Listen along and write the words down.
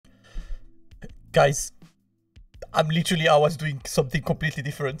guys, I was doing something completely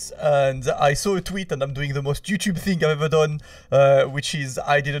different, and I saw a tweet, and I'm doing the most YouTube thing I've ever done, which is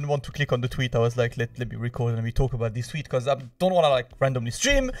I didn't want to click on the tweet. I was like, let me record and let me talk about this tweet, because I don't want to like randomly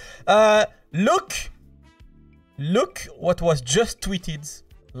stream. Look what was just tweeted,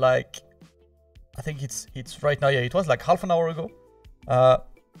 like, I think it's right now. Yeah, it was like half an hour ago.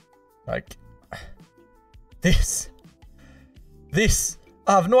 Like, this.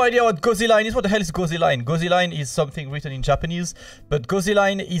 I have no idea what Gozi line is. What the hell is Gozi line? Gozi line is something written in Japanese, but Gozi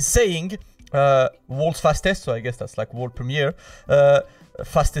line is saying world's fastest, so I guess that's like world premiere.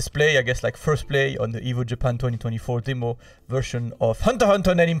 Fastest play, I guess like first play on the EVO Japan 2024 demo version of Hunter x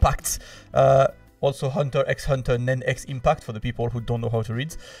Hunter Nen Impact. Also Hunter x Hunter Nen X Impact for the people who don't know how to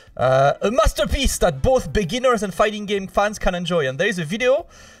read. A masterpiece that both beginners and fighting game fans can enjoy. And there is a video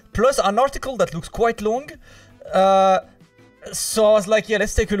plus an article that looks quite long. So I was like, yeah,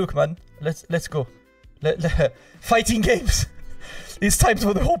 let's take a look, man. Let's go. Fighting games. It's time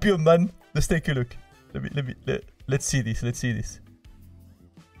for the opium, man. Let's take a look. Let's see this. Let's see this.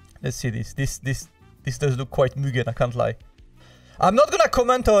 Let's see this. This does look quite Mugen, I can't lie. I'm not gonna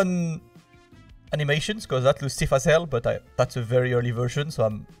comment on animations because that looks stiff as hell, but that's a very early version, so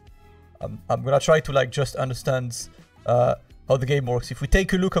I'm gonna try to like just understand how the game works. If we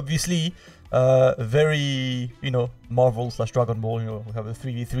take a look, obviously, very, you know, Marvel / Dragon Ball, you know, we have the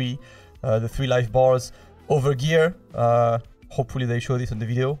 3v3, the 3 life bars, overgear. Hopefully they show this on the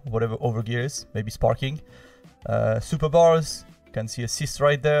video, whatever overgear is, maybe sparking. Super bars, you can see assists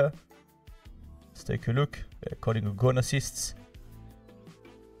right there. Let's take a look. They're calling a gun assists.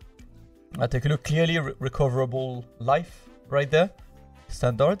 Take a look, clearly recoverable life right there.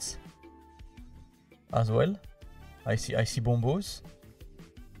 Standards as well. I see bombos.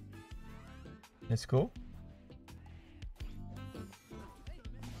 Let's go.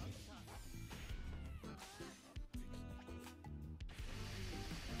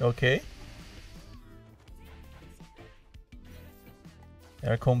 Okay.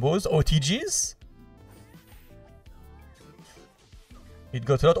 There are combos, OTGs. It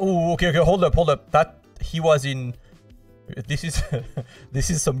got a lot. Oh, okay, hold up. That he was in. This is this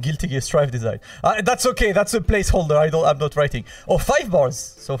is some Guilty Gear Strive design. That's okay. That's a placeholder. I'm not writing. Oh, 5 bars.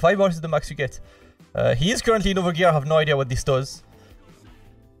 So 5 bars is the max you get. He is currently in overgear. I have no idea what this does.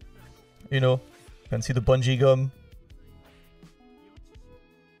 You know, you can see the bungee gum.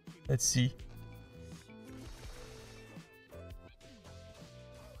 Let's see.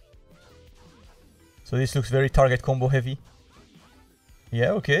 So this looks very target combo heavy.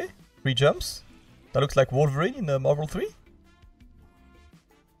 Yeah, okay. 3 jumps. That looks like Wolverine in Marvel 3.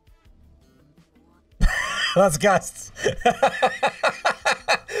 That's gassed.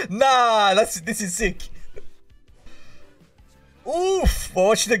 Nah, this is sick. Oof! Well,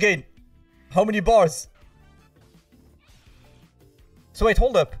 watch it again. How many bars? So wait,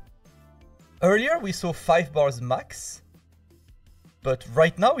 hold up. Earlier we saw 5 bars max. But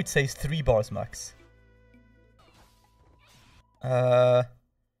right now it says 3 bars max.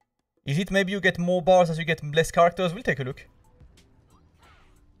 Is it maybe you get more bars as you get less characters? We'll take a look.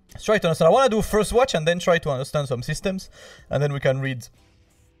 Let's try to understand. I want to do first watch and then try to understand some systems. And then we can read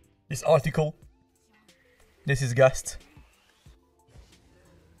this article. This is gassed.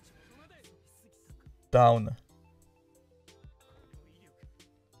 Down.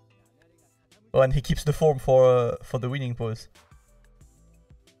 Oh, and he keeps the form for the winning pose.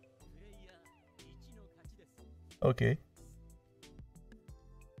 Okay.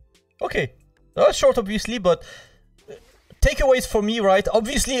 Okay, that was short obviously, but takeaways for me, right?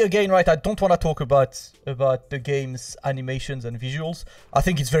 Obviously, again, right, I don't want to talk about the game's animations and visuals. I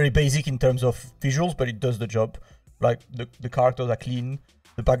think it's very basic in terms of visuals, but it does the job. Like, the characters are clean,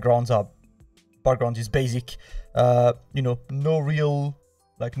 the background is basic. You know, no real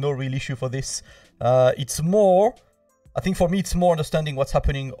issue for this. It's more, I think for me, it's more understanding what's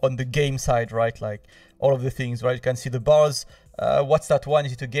happening on the game side, right? Like, all of the things, right? You can see the bars. What's that one?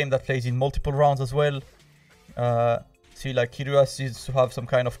 Is it a game that plays in multiple rounds as well? See, like Kirua seems to have some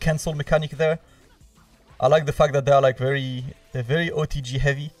kind of cancel mechanic there. I like the fact that they're like they're very OTG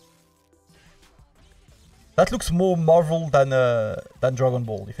heavy. That looks more Marvel than Dragon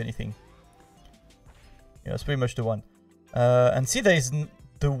Ball, if anything. Yeah, that's pretty much the one. And see, there is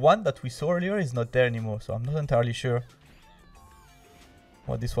the one that we saw earlier is not there anymore, so I'm not entirely sure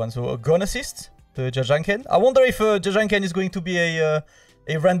what this one. So a gun assist. The Jajanken. I wonder if Jajanken is going to be a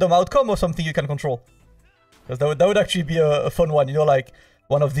random outcome or something you can control. Because that would actually be a fun one, you know, like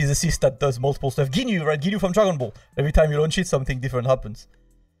one of these assists that does multiple stuff. Ginyu, right? Ginyu from Dragon Ball. Every time you launch it, something different happens.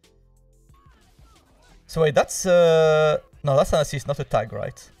 So wait, that's... no, that's an assist, not a tag,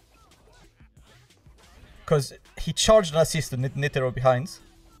 right? because he charged an assist to Netero behind.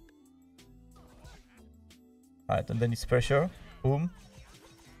 Alright, and then it's pressure. Boom.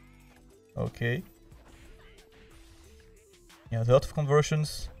 Okay. Yeah, a lot of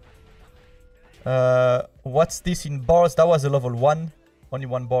conversions. What's this in bars? That was a level 1. Only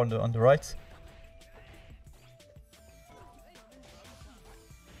one bar on the right.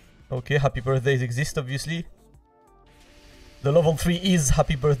 Okay, happy birthdays exist, obviously. The level 3 is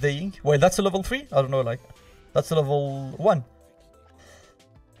happy birthdaying. Well, that's a level 3? I don't know, like... That's a level 1.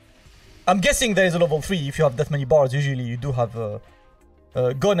 I'm guessing there is a level 3 if you have that many bars. Usually you do have a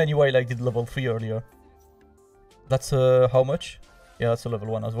gun anyway, like did level 3 earlier. That's how much? Yeah, that's a level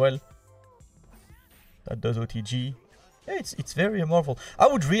 1 as well. That does OTG. Yeah, it's very Marvel. I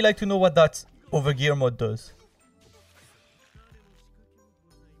would really like to know what that overgear mod does.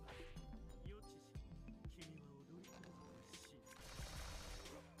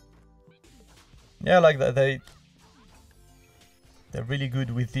 Yeah, like that. They're really good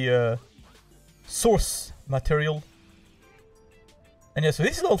with the source material. And yeah, so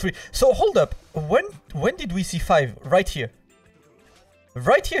this is all 3. So hold up. When did we see 5? Right here.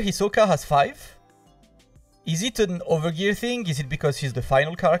 Right here, Hisoka has 5. Is it an overgear thing? Is it because he's the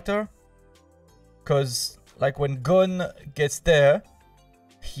final character? Because like when Gon gets there,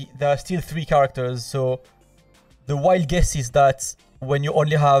 there are still 3 characters. So the wild guess is that when you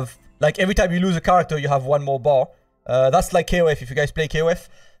only have, like every time you lose a character, you have 1 more bar. That's like KOF. If you guys play KOF,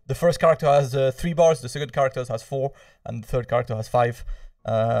 the first character has 3 bars, the second character has 4, and the third character has 5.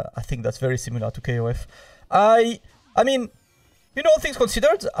 I think that's very similar to KOF. I mean, you know, all things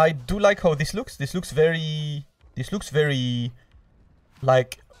considered, I do like how this looks. This looks very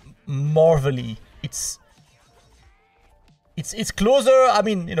like Marvel-y. It's closer. I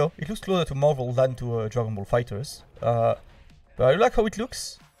mean, you know, it looks closer to Marvel than to Dragon Ball Fighters. But I like how it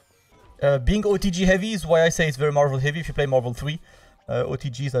looks. Being OTG heavy is why I say it's very Marvel heavy. If you play Marvel 3,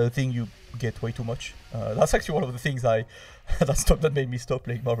 OTGs are the thing you get way too much. That's actually one of the things that made me stop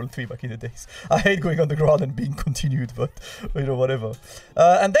playing Marvel 3 back in the days. I hate going on the ground and being continued, but you know, whatever.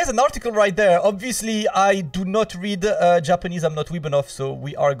 And there's an article right there. Obviously, I do not read Japanese. I'm not weeb enough, so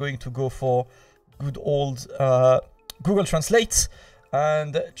we are going to go for good old Google Translate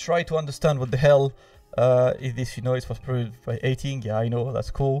and try to understand what the hell is this. You know, it was approved by 18. Yeah, I know,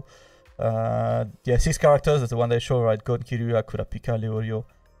 that's cool. Yeah, 6 characters. That's the one they show, right? Gon, Kiryu, Kurapika, Leorio,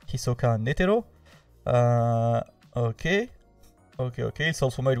 Hisoka, and Netero. Okay. It's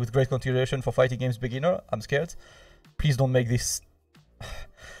also made with great consideration for fighting games beginner. I'm scared. Please don't make this.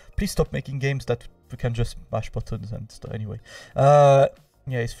 Please stop making games that we can just mash buttons and stuff. Anyway, yeah,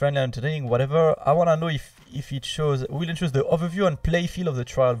 it's friendly and entertaining. Whatever. I wanna know if it shows. Will it shows the overview and play feel of the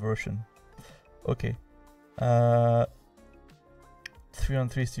trial version? Okay.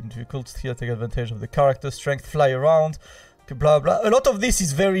 3-on-3 seem difficult. Here, take advantage of the character strength, fly around, okay, blah blah. A lot of this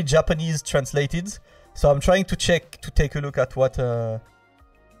is very Japanese translated, so I'm trying to take a look at what how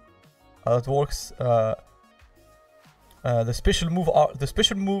it works. The special move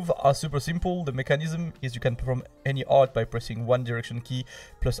are super simple. The mechanism is you can perform any art by pressing 1 direction key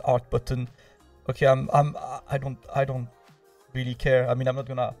plus art button. Okay, I don't really care. I mean, I'm not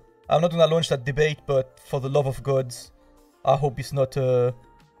gonna launch that debate, but for the love of God, I hope it's not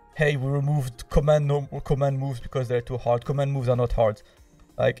hey, we removed command moves because they're too hard. Command moves are not hard.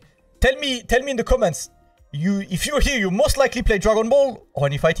 Like, tell me in the comments. If you're here, you most likely play Dragon Ball or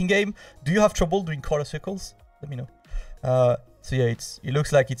any fighting game. Do you have trouble doing color circles? Let me know. So yeah, it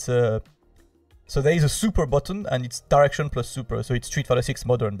looks like it's so there is a super button and it's direction plus super. So it's Street Fighter 6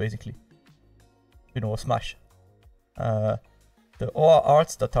 modern basically. You know, Smash. The OR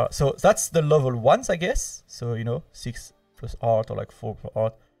arts that are, so that's the level 1s, I guess. So, you know, 6 plus art or like 4 plus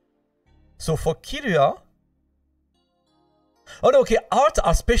art. So for Kiryu, oh no, okay, art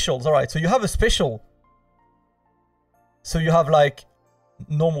are specials. All right, so you have a special. So you have like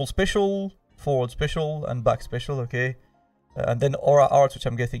normal special, forward special, and back special. Okay, and then aura art, which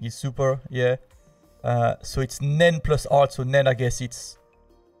I'm guessing is super. Yeah. So it's Nen plus art. So Nen, I guess it's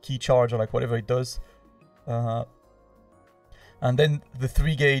key charge or like whatever it does. And then the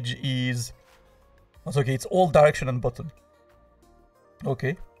 3 gauge is, okay, it's all direction and button.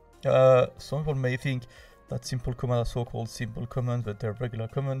 Okay. Some people may think that simple commands are so-called simple commands, but they're regular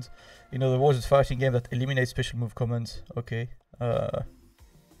commands. In other words, it's a fighting game that eliminates special move commands. Okay.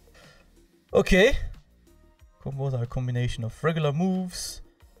 Okay. Combos are a combination of regular moves.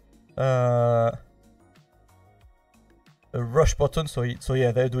 A rush button, so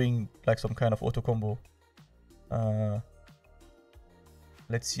yeah, they're doing like some kind of auto combo.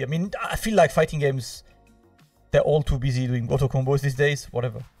 Let's see. I mean, I feel like fighting games, they're all too busy doing auto combos these days.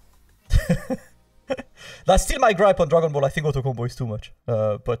 Whatever. That's still my gripe on Dragon Ball. I think auto combo is too much.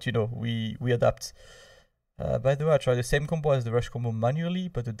 But you know, we adapt. By the way, I tried the same combo as the rush combo manually,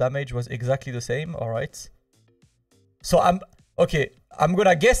 but the damage was exactly the same. All right. So I'm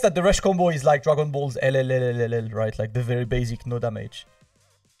gonna guess that the rush combo is like Dragon Ball's LLLLL, right? Like the very basic, no damage.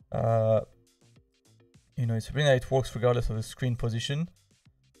 You know, it's something that it works regardless of the screen position.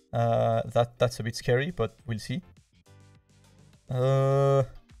 That's a bit scary, but we'll see.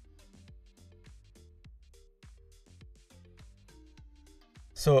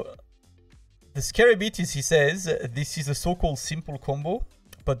 So the scary bit is he says this is a so-called simple combo,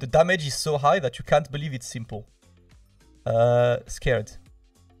 but the damage is so high that you can't believe it's simple. Scared.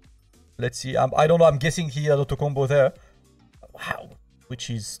 Let's see. I don't know. I'm guessing he had auto combo there. Wow, which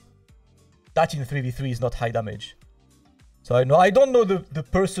is that in 3v3 is not high damage. So I don't know the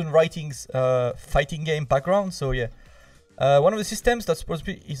person writing's fighting game background. So yeah, one of the systems that's supposed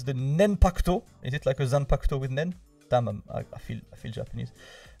to be is the Nenpacto. Is it like a Zanpacto with Nen? Damn, I feel Japanese.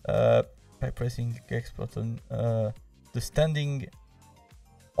 By pressing X button, the standing.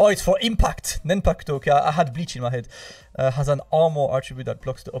 Oh, it's for impact. Nenpacto. Okay, I had Bleach in my head. Has an armor attribute that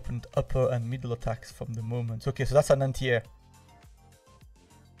blocks the upper and middle attacks from the moment. Okay, so that's an anti-air.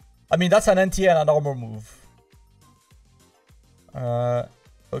 I mean, that's an anti-air and an armor move.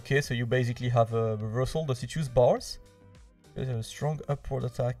 Okay, so you basically have a reversal. Does it use bars? There's a strong upward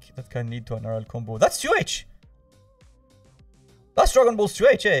attack that can lead to an RL combo. That's 2H! That's Dragon Ball's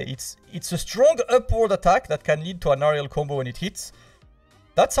 2H, eh? It's a strong upward attack that can lead to an RL combo when it hits.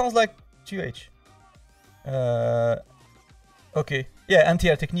 That sounds like 2H. Okay. Yeah,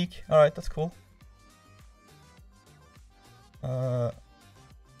 anti-air technique. Alright, that's cool. The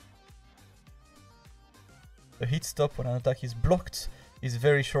hit stop when an attack is blocked is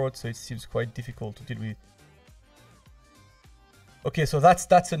very short, so it seems quite difficult to deal with. Okay, so that's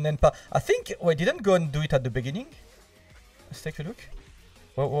a Nenpa. I think we didn't go and do it at the beginning. Let's take a look.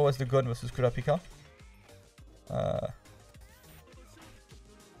 What was the gun versus Kurapika?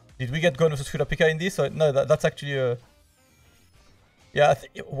 Did we get gun versus Kurapika in this? Or, no, that's actually a... Yeah,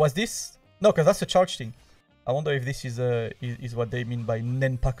 was this? No, because that's a charge thing. I wonder if this is what they mean by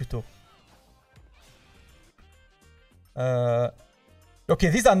Nenpakuto. Okay,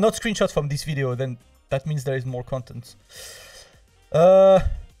 these are not screenshots from this video, then that means there is more content.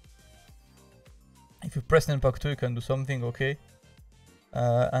 If you press Nenpakuto, you can do something, okay.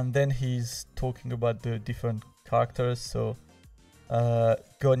 And then he's talking about the different characters. So,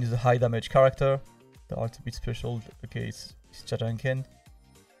 Gon is a high damage character. The art's a bit special. Okay, it's Jajanken.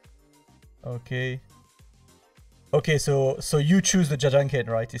 Okay. Okay, so you choose the Jajanken,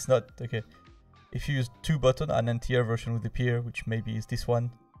 right? It's not, okay. If you use 2 buttons, an anti-air version will appear, which maybe is this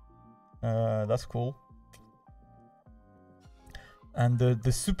one. That's cool. And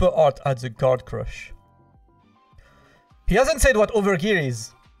the super art adds a guard crush. He hasn't said what overgear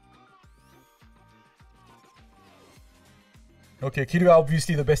is. Okay, Kiryu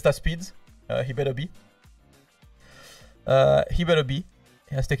obviously the best at speeds. He better be. He better be.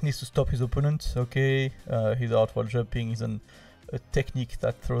 He has techniques to stop his opponent. Okay, he's out while jumping. He's a technique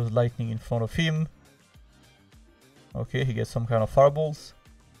that throws lightning in front of him. Okay, he gets some kind of fireballs.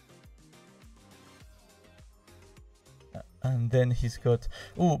 And then he's got...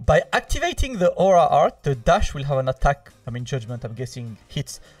 Ooh, by activating the aura art, the dash will have an attack. I mean, judgment, I'm guessing,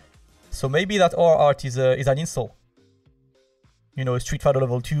 hits. So maybe that aura art is an install. You know, Street Fighter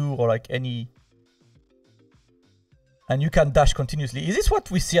level 2 or like any... And you can dash continuously. Is this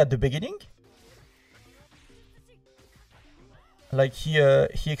what we see at the beginning? Like he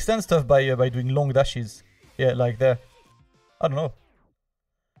extends stuff by doing long dashes. Yeah, like there. I don't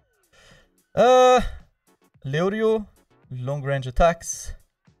know. Leorio, long range attacks.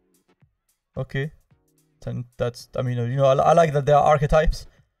 Okay. And that's, I mean, you know, I like that there are archetypes.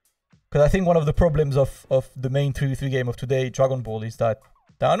 Because I think one of the problems of the main 3v3 game of today, Dragon Ball, is that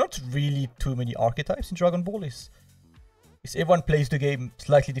there are not really too many archetypes in Dragon Ball. It's everyone plays the game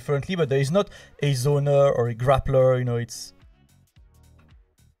slightly differently, but there is not a zoner or a grappler, you know, it's...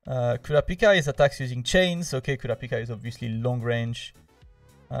 Kurapika is attacks using chains. Okay, Kurapika is obviously long range.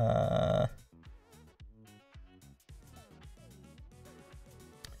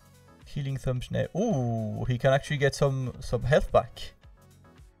 Healing thumbnail. Ooh, he can actually get some health back.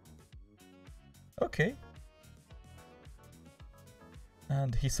 Okay.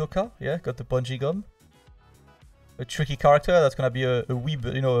 And Hisoka, yeah, got the bungee gum. A tricky character that's gonna be a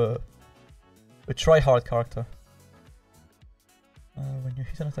weeb, you know, a try-hard character. When you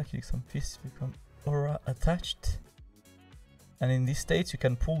hit an attack, you take some fists, become aura attached. And in these states, you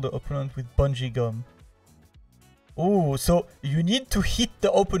can pull the opponent with bungee gum. Ooh, so you need to hit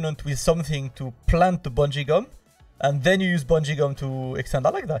the opponent with something to plant the bungee gum, and then you use bungee gum to extend. I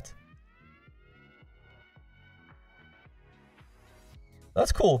like that.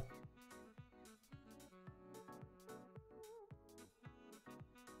 That's cool.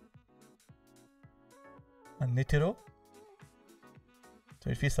 And Netero. So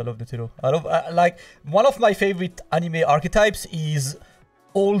it feels I love Netero. I love like one of my favorite anime archetypes is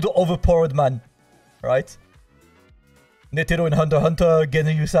old overpowered man, right? Netero in Hunter x Hunter,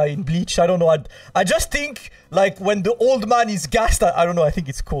 Genno Yusai in Bleach. I don't know. I just think like when the old man is gassed, I don't know. I think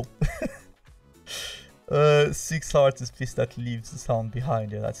it's cool. 6 hearts is piece that leaves the sound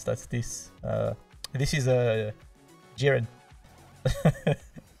behind. Yeah, that's this. This is Jiren.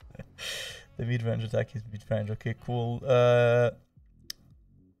 The mid-range attack is mid-range. Okay, cool.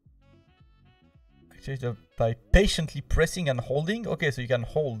 Actually, by patiently pressing and holding. Okay, so you can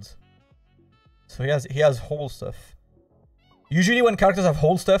hold. So he has hold stuff. Usually when characters have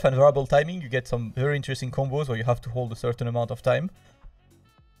hold stuff and variable timing, you get some very interesting combos where you have to hold a certain amount of time.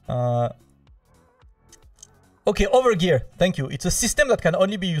 Okay, Overgear. Thank you. It's a system that can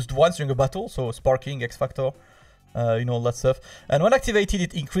only be used once during a battle. So sparking, X Factor. You know, all that stuff. And when activated,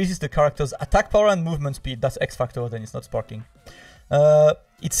 it increases the character's attack power and movement speed. That's X Factor, then it's not sparking.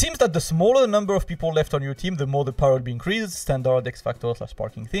 It seems that the smaller the number of people left on your team, the more the power will be increased. Standard X Factor /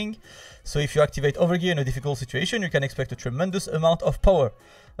 sparking thing. So if you activate Overgear in a difficult situation, you can expect a tremendous amount of power.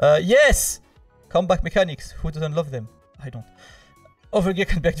 Yes! Comeback mechanics. Who doesn't love them? I don't. Overgear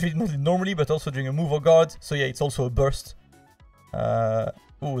can be activated not only normally, but also during a move or guard. So yeah, it's also a burst.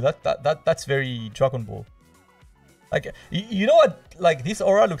 Ooh, that's very Dragon Ball. Like, you know what? Like, this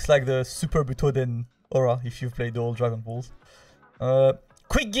aura looks like the Super Butoden aura, if you've played the old Dragon Balls.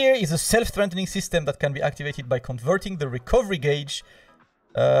 Quick Gear is a self-strengthening system that can be activated by converting the recovery gauge,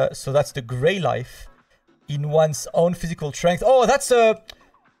 so that's the Grey Life, in one's own physical strength. Oh, that's a...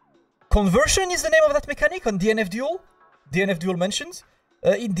 Conversion is the name of that mechanic on DNF Duel? DNF Duel mentions.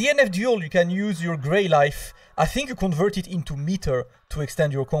 In DNF Duel, you can use your Grey Life. I think you convert it into meter to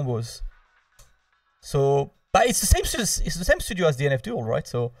extend your combos. So... But it's the same studio as DNF Duel, right?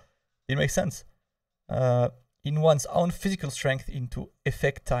 So it makes sense. In one's own physical strength into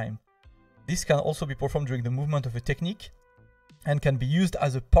effect time. This can also be performed during the movement of a technique and can be used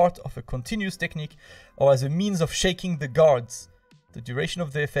as a part of a continuous technique or as a means of shaking the guards. The duration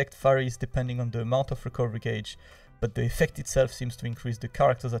of the effect varies depending on the amount of recovery gauge, but the effect itself seems to increase the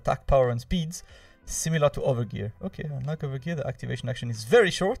character's attack power and speeds, similar to Overgear. Okay, unlike Overgear, the activation action is very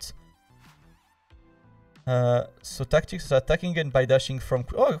short. So tactics are attacking and by dashing from...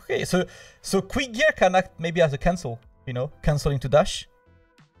 Oh, okay. So Quick Gear can act maybe as a cancel, you know, canceling to dash.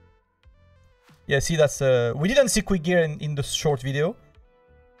 Yeah, see, that's... we didn't see Quick Gear in the short video.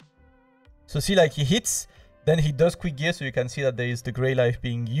 So see, like, he hits, then he does Quick Gear, so you can see that there is the Grey Life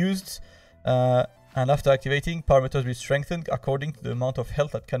being used. And after activating, parameters will be strengthened according to the amount of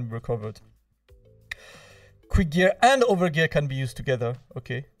health that can be recovered. Quick Gear and Overgear can be used together.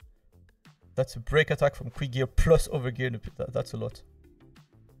 Okay. That's a break attack from Quick Gear plus Overgear. That's a lot.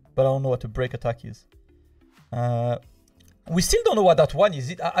 But I don't know what a break attack is. We still don't know what that one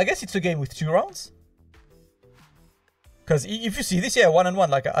is. I guess it's a game with 2 rounds. Because if you see this, yeah, 1-on-1.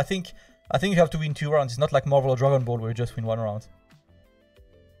 Like I think you have to win 2 rounds. It's not like Marvel or Dragon Ball where you just win 1 round.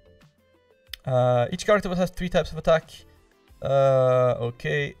 Each character has 3 types of attack.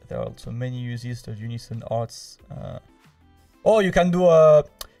 Okay, there are also many uses. The unison arts. Oh, you can do a...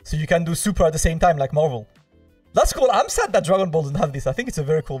 So you can do super at the same time, like Marvel. That's cool. I'm sad that Dragon Ball doesn't have this. I think it's a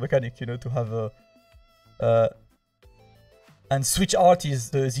very cool mechanic, you know, to have a... and switch art is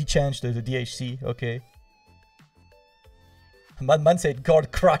the Z-Change, the DHC. Okay. Man said,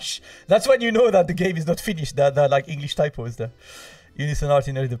 God, crash. That's when you know that the game is not finished. That like English typos there. Unison art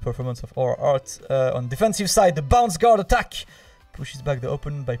inherits the performance of our art. On defensive side, the bounce guard attack pushes back the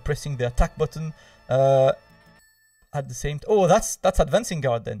opponent by pressing the attack button. At the same time. Oh, that's advancing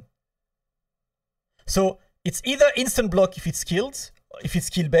guard then. So it's either instant block if it's skilled, if it's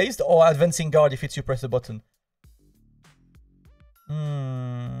skill based, or advancing guard if it's you press the button.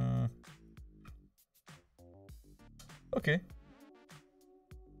 Okay.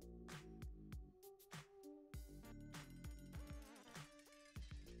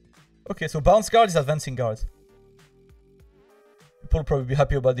 Okay, so bounce guard is advancing guard. People will probably be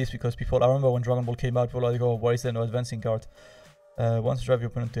happy about this because people... I remember when Dragon Ball came out, people were like, oh, why is there no advancing guard? Once you drive your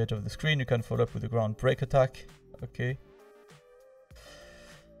opponent to the edge of the screen, you can follow up with the ground break attack. Okay.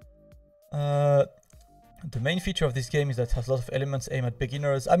 The main feature of this game is that it has a lot of elements aimed at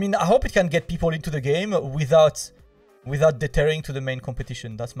beginners. I mean, I hope it can get people into the game without deterring to the main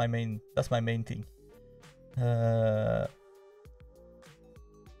competition. That's my main thing. Yeah,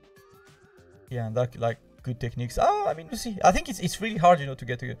 and that, like, good techniques. I mean, you see, I think it's really hard, you know, to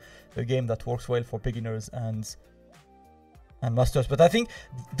get a game that works well for beginners and masters. But I think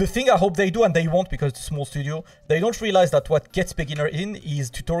the thing I hope they do, and they won't because it's a small studio, they don't realize that what gets beginner in is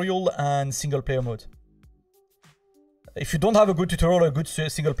tutorial and single player mode. If you don't have a good tutorial or a good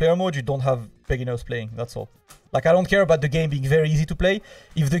single player mode, you don't have beginners playing. That's all. Like, I don't care about the game being very easy to play.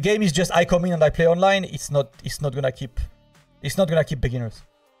 If the game is just I come in and I play online, it's not gonna keep beginners.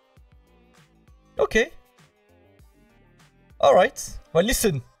 Okay. All right. Well,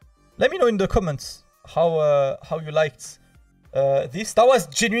 listen. Let me know in the comments how you liked this. That was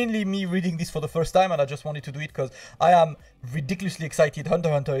genuinely me reading this for the first time, and I just wanted to do it because I am ridiculously excited. Hunter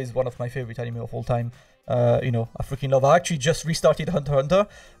x Hunter is one of my favorite anime of all time. You know, I freaking love. I actually just restarted Hunter x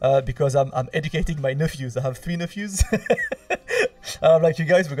Hunter because I'm educating my nephews. I have 3 nephews. I'm like, you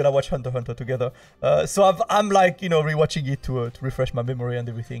guys, we're gonna watch Hunter x Hunter together. So I'm like, you know, rewatching it to refresh my memory and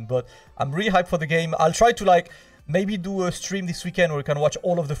everything. But I'm really hyped for the game. I'll try to, like, maybe do a stream this weekend where we can watch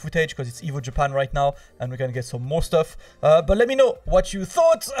all of the footage because it's Evo Japan right now and we can get some more stuff. But let me know what you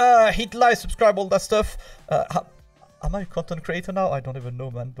thought. Hit like, subscribe, all that stuff. Am I a content creator now? I don't even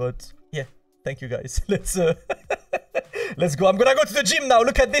know, man. But yeah, thank you guys. Let's go. I'm gonna go to the gym now.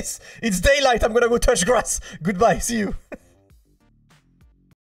 Look at this. It's daylight. I'm gonna go touch grass. Goodbye. See you.